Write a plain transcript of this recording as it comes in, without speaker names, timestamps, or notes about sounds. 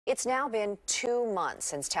It's now been 2 months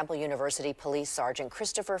since Temple University Police Sergeant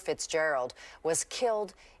Christopher Fitzgerald was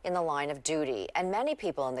killed in the line of duty, and many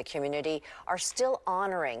people in the community are still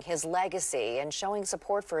honoring his legacy and showing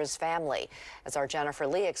support for his family. As our Jennifer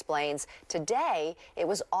Lee explains, today it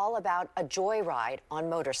was all about a joyride on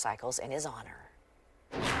motorcycles in his honor.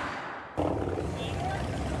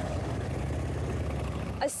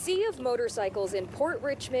 A sea of motorcycles in Port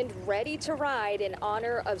Richmond ready to ride in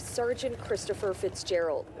honor of Sergeant Christopher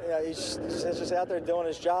Fitzgerald. Yeah, he's just out there doing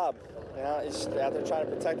his job. You know, he's out there trying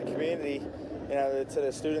to protect the community, you know, to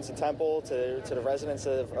the students at Temple, to the residents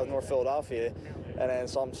of North Philadelphia. And then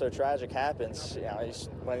something so tragic happens, you know, he's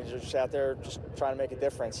just out there just trying to make a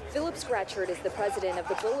difference. Philip Scratchard is the president of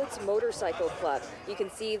the Bullets Motorcycle Club. You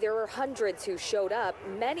can see there were hundreds who showed up,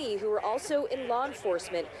 many who were also in law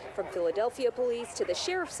enforcement, from Philadelphia Police to the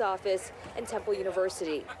Sheriff's Office and Temple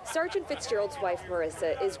University. Sergeant Fitzgerald's wife,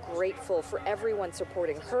 Marissa, is grateful for everyone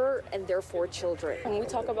supporting her and their 4 children. And we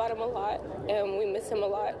talk about him a lot, and we miss him a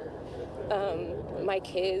lot. My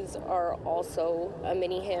kids are also a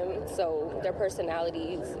mini him, so their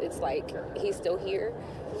personalities, it's like he's still here.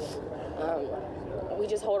 We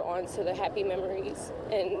just hold on to the happy memories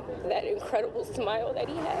and that incredible smile that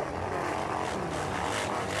he had.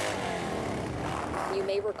 You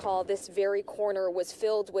may recall this very corner was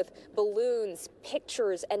filled with balloons,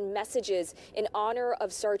 pictures, and messages in honor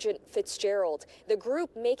of Sergeant Fitzgerald. The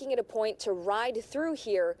group making it a point to ride through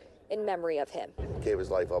here in memory of him. Gave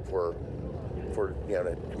his life up for you know,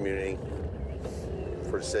 the community,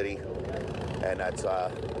 for the city, and that's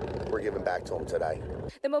we're giving back to him today.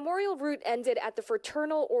 The memorial route ended at the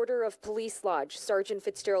Fraternal Order of Police Lodge. Sergeant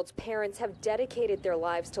Fitzgerald's parents have dedicated their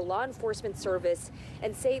lives to law enforcement service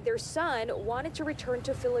and say their son wanted to return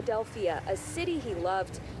to Philadelphia, a city he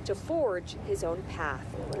loved, to forge his own path.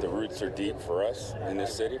 The roots are deep for us in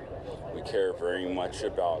this city. We care very much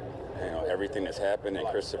about everything that's happened, and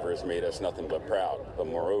Christopher has made us nothing but proud. But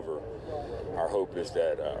moreover, our hope is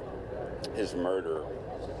that his murder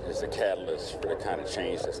is a catalyst for the kind of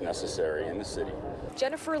change that's necessary in the city.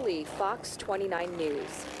 Jennifer Lee, Fox 29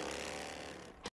 News.